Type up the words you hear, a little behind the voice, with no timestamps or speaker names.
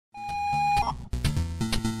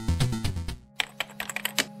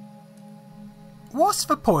What's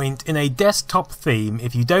the point in a desktop theme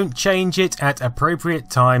if you don't change it at appropriate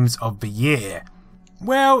times of the year?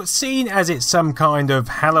 Well, seen as it's some kind of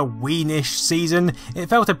Halloweenish season, it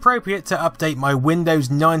felt appropriate to update my Windows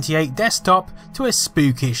 98 desktop to a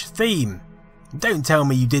spookish theme. Don't tell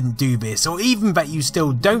me you didn't do this, or even that you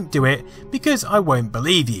still don't do it, because I won't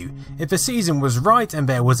believe you. If the season was right and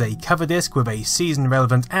there was a cover disc with a season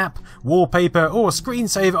relevant app, wallpaper or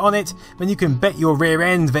screensaver on it, then you can bet your rear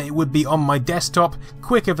end that it would be on my desktop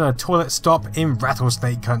quicker than a toilet stop in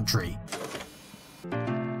rattlesnake country.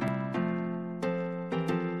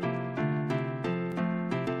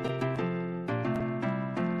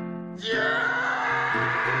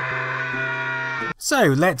 So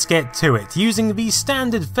let's get to it, using the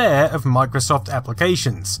standard fare of Microsoft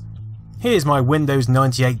applications. Here's my Windows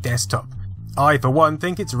 98 desktop. I for one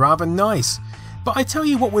think it's rather nice, but I tell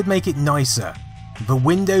you what would make it nicer: the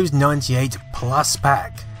Windows 98 Plus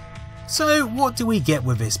pack. So what do we get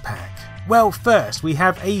with this pack? Well, first we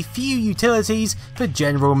have a few utilities for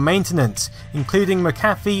general maintenance, including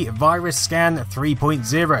McAfee Virus Scan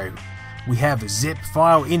 3.0. We have zip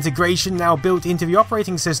file integration now built into the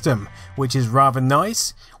operating system, which is rather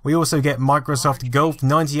nice. We also get Microsoft Golf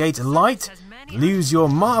 98 Lite, Lose Your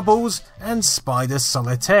Marbles, and Spider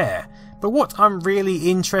Solitaire. But what I'm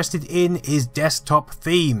really interested in is desktop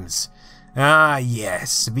themes. Ah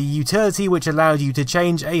yes, the utility which allowed you to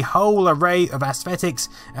change a whole array of aesthetics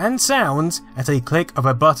and sounds at a click of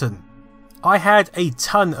a button. I had a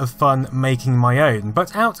ton of fun making my own,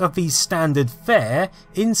 but out of the standard fare,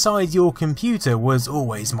 Inside Your Computer was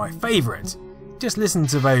always my favourite. Just listen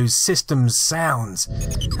to those systems sounds,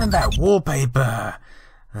 and that wallpaper.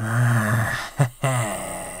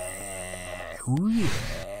 Ooh yeah.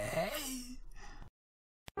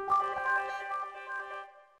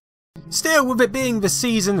 Still, with it being the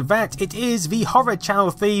season that it is, the horror channel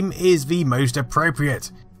theme is the most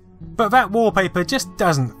appropriate. But that wallpaper just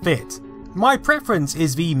doesn't fit. My preference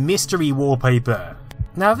is the mystery wallpaper.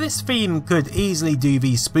 Now this theme could easily do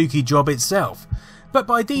the spooky job itself, but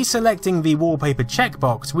by deselecting the wallpaper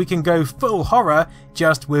checkbox we can go full horror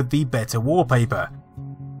just with the better wallpaper.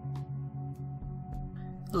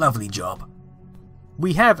 Lovely job.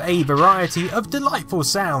 We have a variety of delightful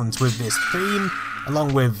sounds with this theme,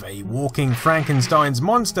 along with a walking Frankenstein's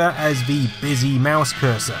monster as the busy mouse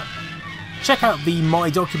cursor. Check out the My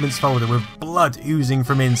Documents folder with blood oozing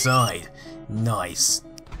from inside. Nice.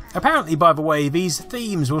 Apparently, by the way, these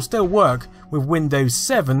themes will still work with Windows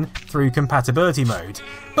 7 through compatibility mode,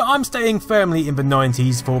 but I'm staying firmly in the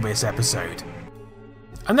 90s for this episode.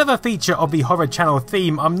 Another feature of the horror channel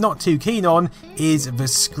theme I'm not too keen on is the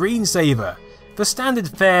screensaver. The standard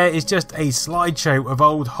fare is just a slideshow of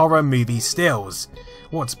old horror movie stills.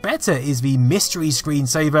 What's better is the Mystery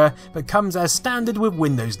Screensaver that comes as standard with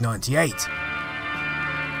Windows 98.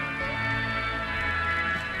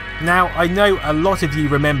 Now, I know a lot of you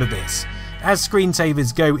remember this. As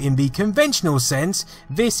screensavers go in the conventional sense,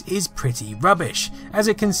 this is pretty rubbish, as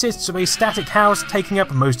it consists of a static house taking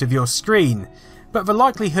up most of your screen. But the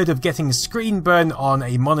likelihood of getting screen burn on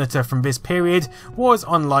a monitor from this period was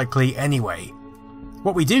unlikely anyway.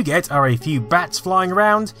 What we do get are a few bats flying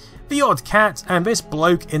around, the odd cat, and this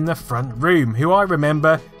bloke in the front room, who I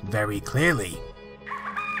remember very clearly.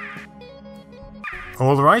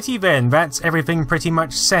 Alrighty then, that's everything pretty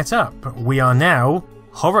much set up. We are now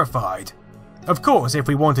horrified. Of course, if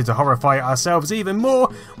we wanted to horrify ourselves even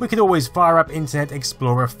more, we could always fire up Internet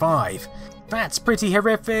Explorer 5. That's pretty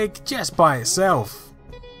horrific just by itself.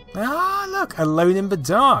 Ah, look, Alone in the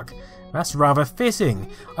Dark. That's rather fitting.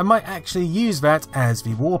 I might actually use that as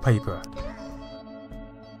the wallpaper.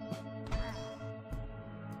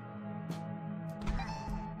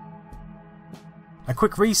 A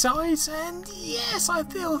quick resize, and yes, I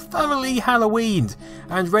feel thoroughly Halloweened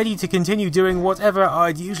and ready to continue doing whatever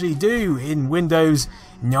I'd usually do in Windows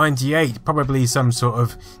 98, probably some sort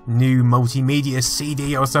of new multimedia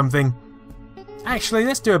CD or something. Actually,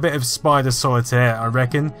 let's do a bit of Spider Solitaire, I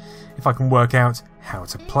reckon, if I can work out how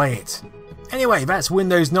to play it. Anyway, that's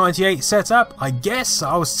Windows 98 set up. I guess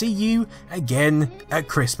I'll see you again at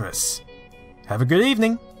Christmas. Have a good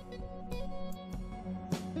evening.